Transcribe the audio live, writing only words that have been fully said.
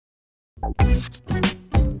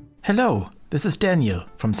Hello, this is Daniel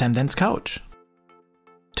from Samdan's Couch.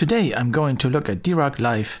 Today I'm going to look at Dirac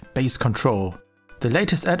Live Bass Control, the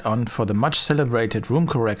latest add-on for the much celebrated room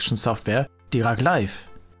correction software Dirac Live.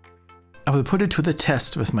 I will put it to the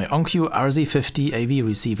test with my Onkyo RZ50 AV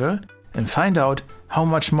receiver and find out how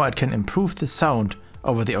much more it can improve the sound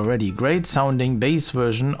over the already great sounding bass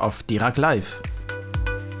version of Dirac Live.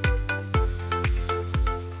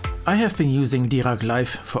 I have been using Dirac Live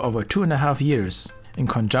for over 2.5 years in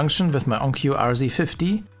conjunction with my Onkyo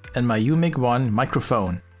RZ50 and my UMIC 1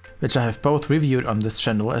 microphone, which I have both reviewed on this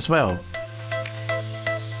channel as well.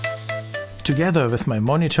 Together with my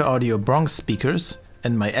Monitor Audio Bronx speakers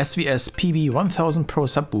and my SVS PB1000 Pro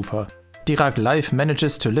subwoofer, Dirac Live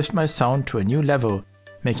manages to lift my sound to a new level,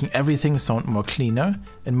 making everything sound more cleaner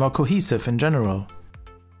and more cohesive in general.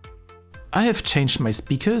 I have changed my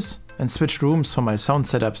speakers and switched rooms for my sound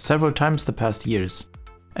setup several times the past years,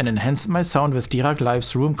 and enhanced my sound with Dirac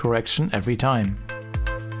Live's room correction every time.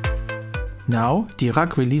 Now,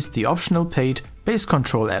 Dirac released the optional paid Bass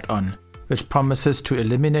Control add-on, which promises to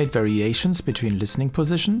eliminate variations between listening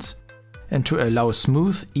positions and to allow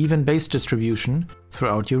smooth, even bass distribution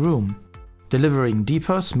throughout your room, delivering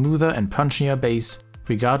deeper, smoother and punchier bass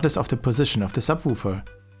regardless of the position of the subwoofer.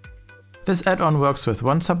 This add-on works with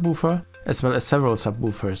one subwoofer as well as several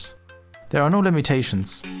subwoofers. There are no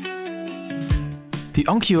limitations. The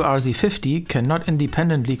Onkyo RZ50 cannot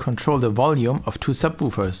independently control the volume of two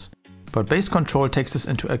subwoofers, but Bass Control takes this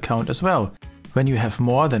into account as well when you have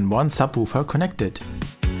more than one subwoofer connected.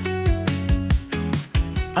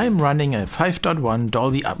 I am running a 5.1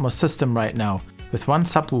 Dolby Atmos system right now with one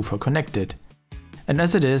subwoofer connected. And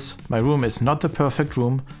as it is, my room is not the perfect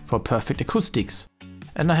room for perfect acoustics,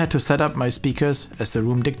 and I had to set up my speakers as the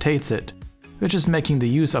room dictates it, which is making the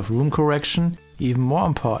use of room correction even more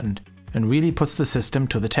important and really puts the system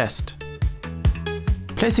to the test.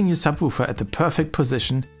 Placing your subwoofer at the perfect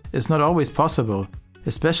position is not always possible,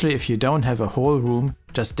 especially if you don't have a whole room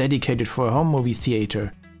just dedicated for a home movie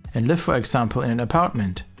theater and live, for example, in an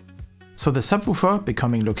apartment. So the subwoofer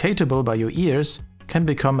becoming locatable by your ears can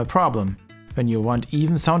become a problem when you want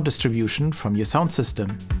even sound distribution from your sound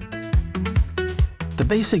system. The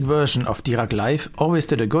basic version of Dirac Live always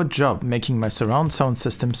did a good job making my surround sound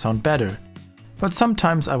system sound better, but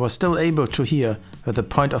sometimes I was still able to hear where the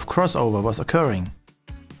point of crossover was occurring.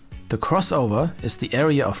 The crossover is the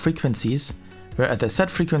area of frequencies where at the set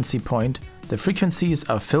frequency point the frequencies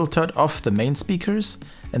are filtered off the main speakers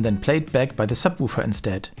and then played back by the subwoofer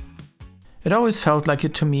instead. It always felt like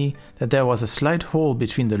it to me that there was a slight hole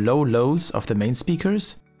between the low lows of the main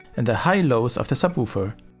speakers and the high lows of the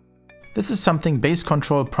subwoofer. This is something Bass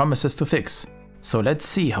Control promises to fix, so let's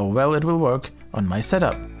see how well it will work on my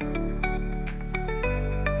setup.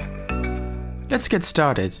 Let's get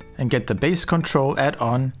started and get the Bass Control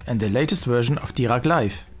add-on and the latest version of Dirac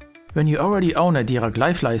Live. When you already own a Dirac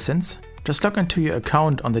Live license, just log into your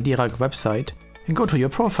account on the Dirac website and go to your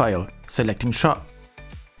profile, selecting Shop.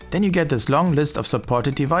 Then you get this long list of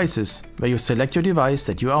supported devices, where you select your device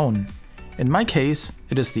that you own. In my case,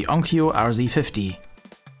 it is the Onkyo RZ50.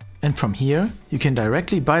 And from here, you can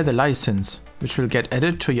directly buy the license, which will get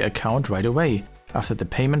added to your account right away, after the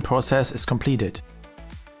payment process is completed.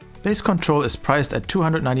 Bass Control is priced at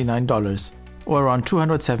 $299, or around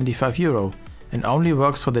 €275, and only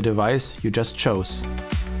works for the device you just chose.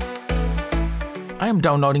 I am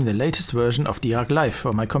downloading the latest version of Dirac Live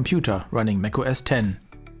for my computer running macOS 10.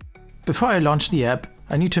 Before I launch the app,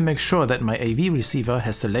 I need to make sure that my AV receiver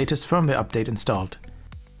has the latest firmware update installed.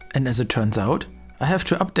 And as it turns out, I have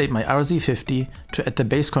to update my RZ50 to add the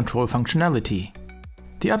Bass Control functionality.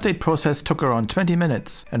 The update process took around 20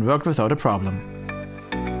 minutes and worked without a problem.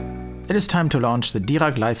 It is time to launch the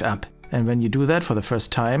Dirac Live app, and when you do that for the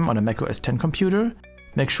first time on a macOS 10 computer,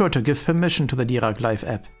 make sure to give permission to the Dirac Live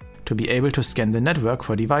app to be able to scan the network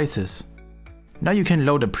for devices. Now you can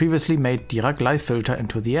load a previously made Dirac Live filter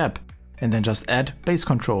into the app and then just add Bass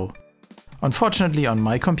Control. Unfortunately, on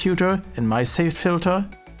my computer and my saved filter,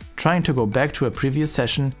 trying to go back to a previous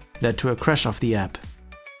session led to a crash of the app.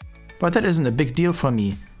 But that isn't a big deal for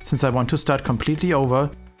me, since I want to start completely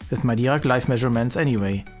over with my Dirac Live measurements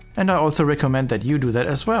anyway, and I also recommend that you do that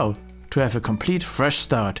as well, to have a complete fresh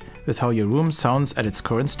start with how your room sounds at its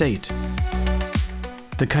current state.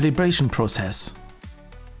 The calibration process.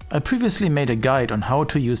 I previously made a guide on how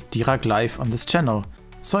to use Dirac Live on this channel,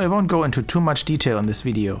 so I won't go into too much detail in this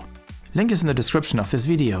video. Link is in the description of this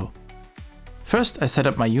video. First, I set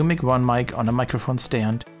up my UMIC 1 mic on a microphone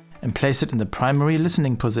stand and place it in the primary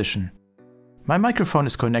listening position. My microphone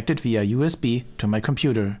is connected via USB to my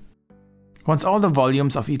computer. Once all the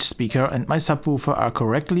volumes of each speaker and my subwoofer are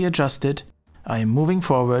correctly adjusted, I am moving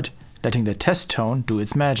forward, letting the test tone do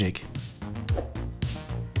its magic.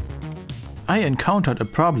 I encountered a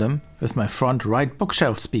problem with my front right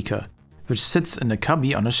bookshelf speaker, which sits in a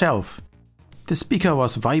cubby on a shelf. The speaker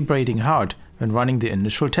was vibrating hard when running the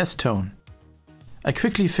initial test tone. I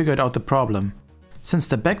quickly figured out the problem. Since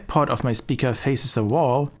the back part of my speaker faces a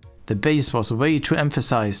wall, the bass was way too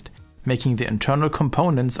emphasized, making the internal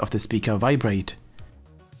components of the speaker vibrate.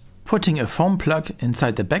 Putting a foam plug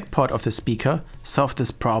inside the back part of the speaker solved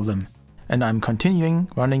this problem, and I'm continuing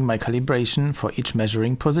running my calibration for each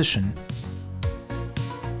measuring position.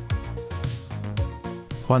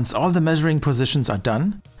 Once all the measuring positions are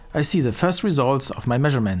done, I see the first results of my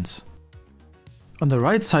measurements. On the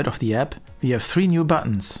right side of the app, we have 3 new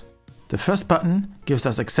buttons. The first button gives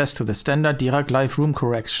us access to the standard Dirac Live room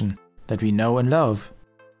correction that we know and love.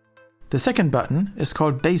 The second button is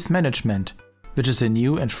called Bass Management, which is a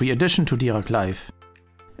new and free addition to Dirac Live.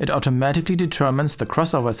 It automatically determines the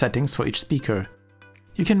crossover settings for each speaker.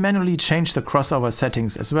 You can manually change the crossover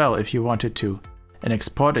settings as well if you wanted to, and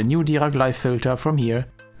export a new Dirac Live filter from here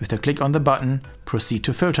with a click on the button Proceed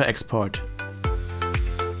to Filter Export.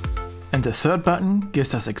 And the third button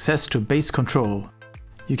gives us access to bass control.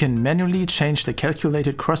 You can manually change the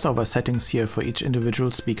calculated crossover settings here for each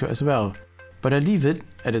individual speaker as well, but I leave it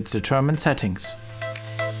at its determined settings.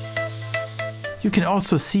 You can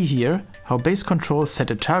also see here how bass control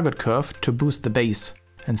set a target curve to boost the bass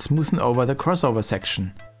and smoothen over the crossover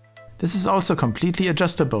section. This is also completely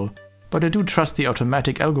adjustable, but I do trust the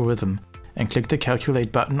automatic algorithm and click the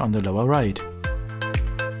calculate button on the lower right.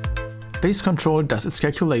 Bass control does its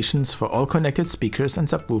calculations for all connected speakers and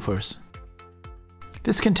subwoofers.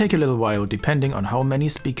 This can take a little while depending on how many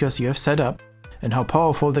speakers you have set up and how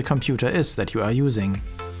powerful the computer is that you are using.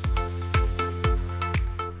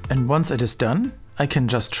 And once it is done, I can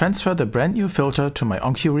just transfer the brand new filter to my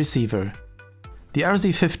Onkyo receiver. The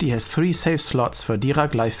RZ50 has 3 safe slots for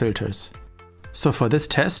Dirac Live filters. So for this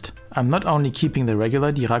test, I'm not only keeping the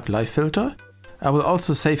regular Dirac Live filter, I will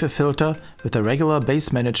also save a filter with the regular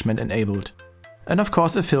bass management enabled. And of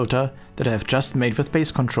course a filter that I have just made with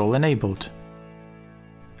bass control enabled.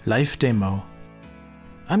 Live demo.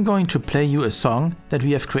 I'm going to play you a song that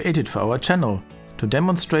we have created for our channel to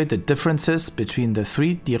demonstrate the differences between the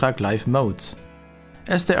 3 Dirac Live modes.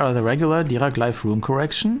 As there are the regular Dirac Live room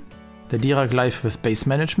correction, the Dirac Live with bass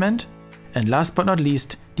management, and last but not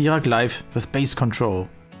least, Dirac Live with bass control.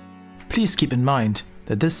 Please keep in mind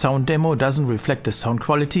that this sound demo doesn't reflect the sound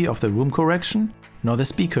quality of the room correction, nor the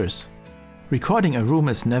speakers. Recording a room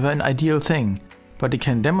is never an ideal thing, but it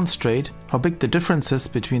can demonstrate how big the differences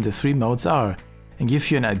between the 3 modes are and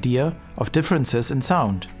give you an idea of differences in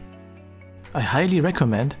sound. I highly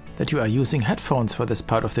recommend that you are using headphones for this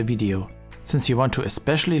part of the video, since you want to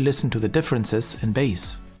especially listen to the differences in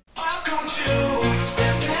bass. Welcome to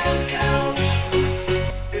Sam's Couch.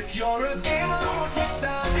 If you're a gamer or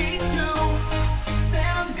tech-savvy too,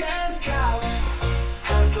 Sam's Couch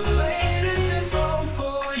has the latest info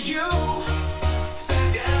for you.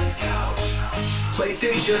 Sam's Couch.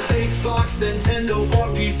 PlayStation, Xbox, Nintendo, or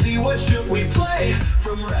PC, what should we play?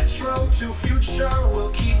 From retro to future,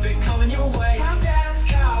 we'll keep it coming your way. Sam's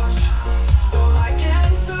Couch. So like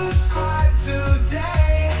and subscribe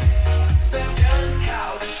today. Sam's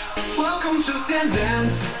Couch. Welcome to Sam's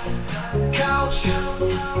Couch.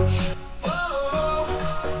 Whoa,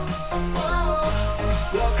 whoa.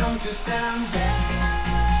 Welcome to Sam's Couch.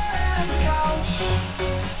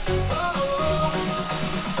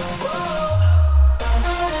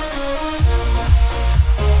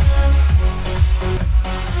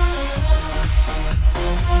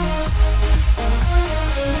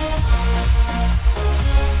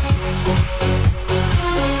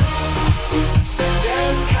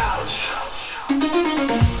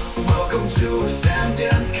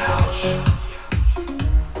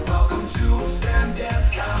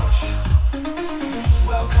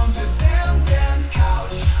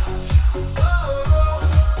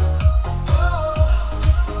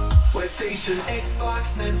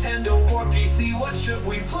 Xbox, Nintendo, or PC, what should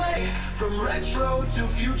we play? From retro to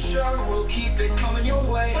future, we'll keep it coming your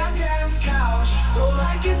way. Sam's Couch, so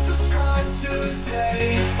like and subscribe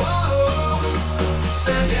today. Whoa,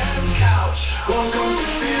 Sam's Couch. Welcome to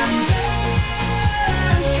Sam's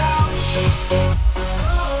Couch.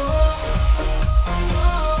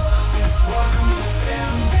 Welcome to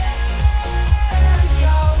Sam's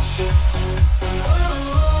Couch.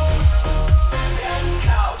 Sam's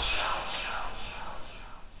Couch.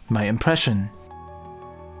 My impression.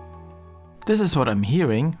 This is what I'm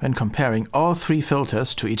hearing when comparing all 3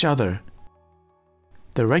 filters to each other.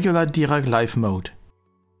 the regular Dirac Live mode.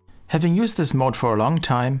 Having used this mode for a long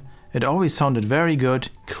time, it always sounded very good,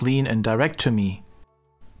 clean and direct to me.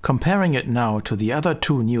 Comparing it now to the other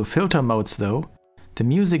two new filter modes though, the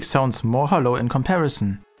music sounds more hollow in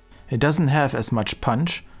comparison. It doesn't have as much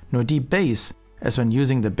punch nor deep bass as when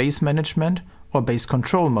using the bass management or bass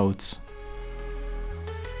control modes.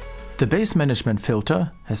 The bass management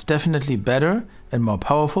filter has definitely better and more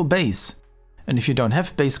powerful bass, and if you don't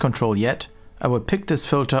have bass control yet, I would pick this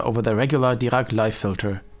filter over the regular Dirac Live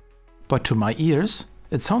filter. But to my ears,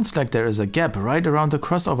 it sounds like there is a gap right around the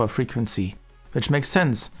crossover frequency, which makes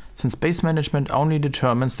sense since bass management only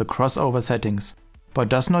determines the crossover settings, but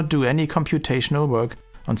does not do any computational work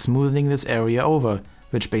on smoothing this area over,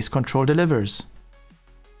 which bass control delivers.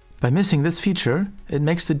 By missing this feature, it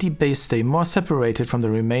makes the deep bass stay more separated from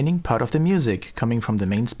the remaining part of the music coming from the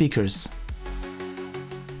main speakers.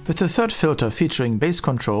 With the third filter featuring bass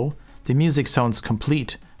control, the music sounds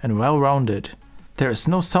complete and well-rounded. There is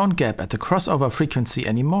no sound gap at the crossover frequency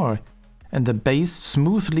anymore, and the bass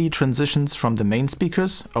smoothly transitions from the main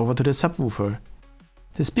speakers over to the subwoofer.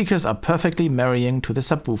 The speakers are perfectly marrying to the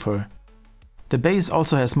subwoofer. The bass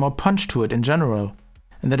also has more punch to it in general,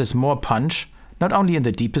 and that is more punch not only in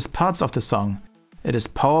the deepest parts of the song, it is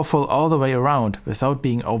powerful all the way around without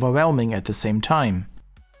being overwhelming at the same time.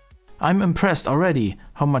 I'm impressed already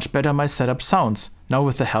how much better my setup sounds now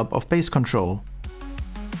with the help of bass control.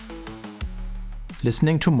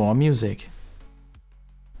 Listening to more music.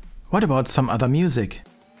 What about some other music?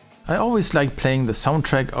 I always liked playing the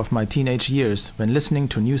soundtrack of my teenage years when listening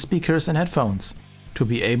to new speakers and headphones, to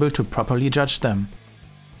be able to properly judge them.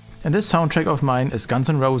 And this soundtrack of mine is Guns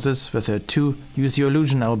N' Roses with their 2 Use Your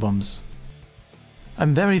Illusion albums.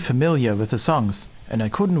 I'm very familiar with the songs, and I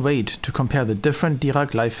couldn't wait to compare the different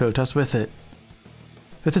Dirac Live filters with it.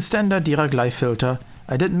 With the standard Dirac Live filter,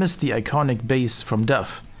 I did miss the iconic bass from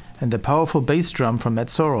Duff and the powerful bass drum from Matt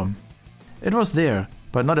Sorum. It was there,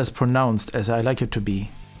 but not as pronounced as I like it to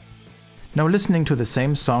be. Now listening to the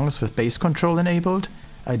same songs with bass control enabled,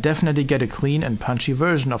 I definitely get a clean and punchy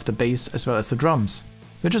version of the bass as well as the drums,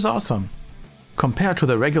 which is awesome. Compared to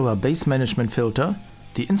the regular bass management filter,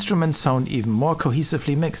 the instruments sound even more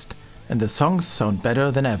cohesively mixed, and the songs sound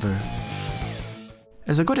better than ever.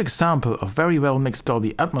 As a good example of very well mixed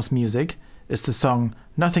Dolby Atmos music is the song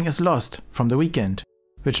Nothing Is Lost from The Weeknd,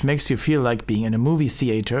 which makes you feel like being in a movie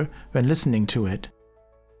theater when listening to it.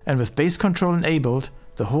 And with bass control enabled,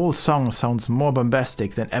 the whole song sounds more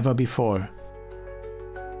bombastic than ever before.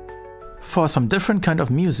 For some different kind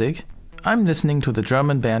of music, I'm listening to the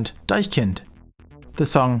German band Deichkind. The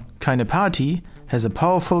song Keine Party has a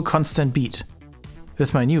powerful constant beat.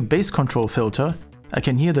 With my new bass control filter, I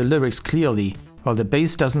can hear the lyrics clearly, while the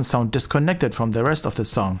bass doesn't sound disconnected from the rest of the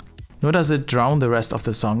song, nor does it drown the rest of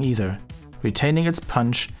the song either, retaining its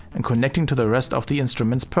punch and connecting to the rest of the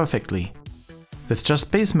instruments perfectly. With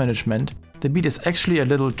just bass management, the beat is actually a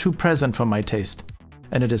little too present for my taste,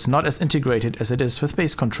 and it is not as integrated as it is with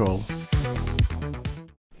bass control.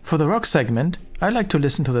 For the rock segment, I like to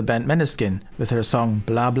listen to the band Måneskin with their song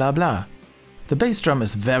Blah Blah Blah. The bass drum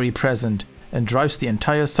is very present and drives the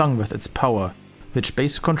entire song with its power, which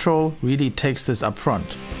bass control really takes this up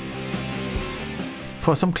front.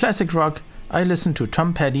 For some classic rock, I listen to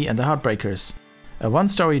Tom Petty and the Heartbreakers. A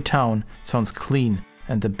One-Story Town sounds clean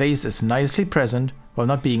and the bass is nicely present while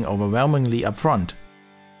not being overwhelmingly upfront.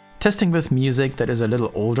 Testing with music that is a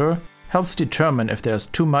little older helps determine if there's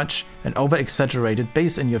too much and over-exaggerated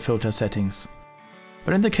bass in your filter settings.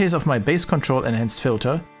 But in the case of my bass control enhanced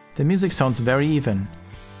filter, the music sounds very even.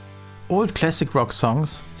 Old classic rock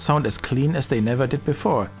songs sound as clean as they never did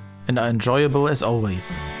before and are enjoyable as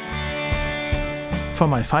always. For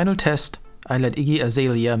my final test, I let Iggy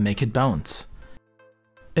Azalea make it bounce.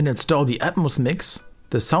 In its Dolby Atmos mix,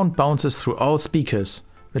 the sound bounces through all speakers,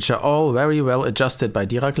 which are all very well adjusted by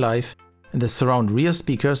Dirac Live, and the surround rear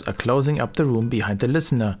speakers are closing up the room behind the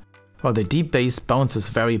listener, while the deep bass bounces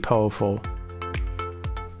very powerful.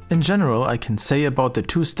 In general, I can say about the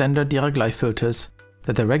 2 standard Dirac Live filters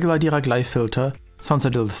that the regular Dirac Live filter sounds a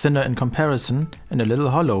little thinner in comparison and a little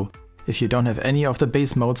hollow if you don't have any of the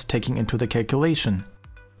bass modes taking into the calculation.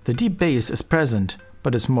 The deep bass is present,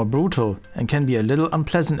 but is more brutal and can be a little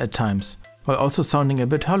unpleasant at times, while also sounding a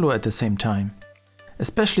bit hollow at the same time.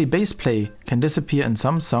 Especially bass play can disappear in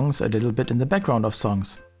some songs a little bit in the background of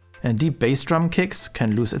songs, and deep bass drum kicks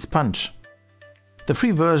can lose its punch. The free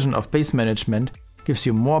version of bass management gives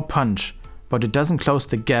you more punch, but it doesn't close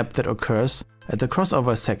the gap that occurs at the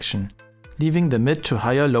crossover section, leaving the mid to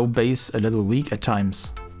higher low bass a little weak at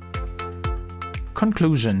times.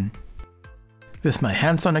 Conclusion. With my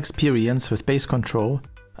hands-on experience with bass control,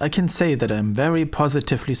 I can say that I am very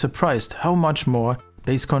positively surprised how much more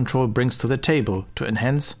bass control brings to the table to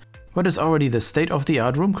enhance what is already the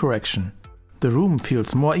state-of-the-art room correction. The room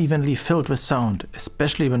feels more evenly filled with sound,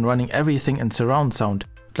 especially when running everything in surround sound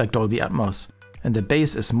like Dolby Atmos, and the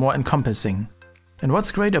bass is more encompassing. And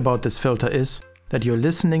what's great about this filter is that your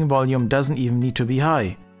listening volume doesn't even need to be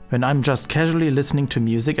high. When I'm just casually listening to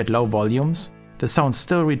music at low volumes, the sound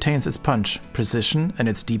still retains its punch, precision and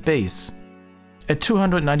its deep bass. At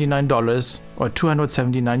 $299 or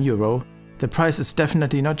 €279, the price is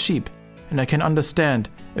definitely not cheap, and I can understand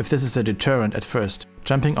if this is a deterrent at first,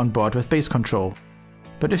 jumping on board with bass control.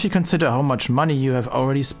 But if you consider how much money you have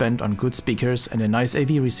already spent on good speakers and a nice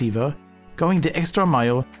AV receiver, going the extra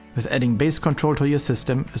mile with adding bass control to your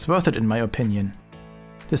system is worth it in my opinion.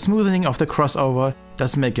 The smoothing of the crossover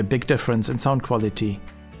does make a big difference in sound quality.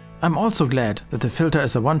 I'm also glad that the filter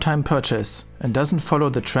is a one-time purchase and doesn't follow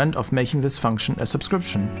the trend of making this function a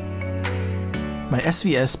subscription. My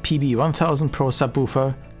SVS PB1000 Pro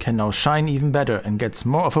subwoofer can now shine even better and gets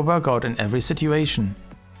more of a workout in every situation.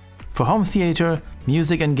 For home theater,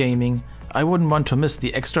 music and gaming, I wouldn't want to miss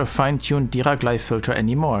the extra fine-tuned Dirac Live filter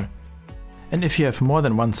anymore. And if you have more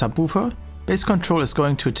than one subwoofer, bass control is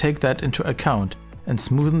going to take that into account and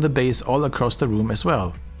smoothen the bass all across the room as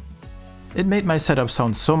well. It made my setup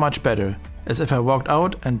sound so much better, as if I walked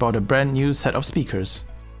out and bought a brand new set of speakers.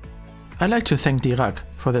 I like to thank Dirac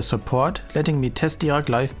for their support letting me test Dirac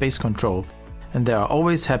Live bass control, and they are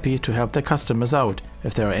always happy to help their customers out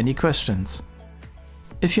if there are any questions.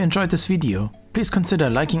 If you enjoyed this video, please consider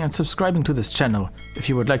liking and subscribing to this channel if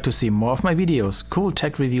you would like to see more of my videos, cool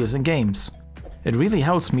tech reviews and games. It really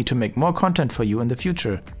helps me to make more content for you in the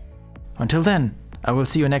future. Until then, I will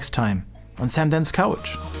see you next time on Sam Dan's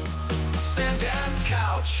Couch. Sam Dan's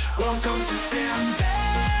Couch. Welcome to Sam Dan.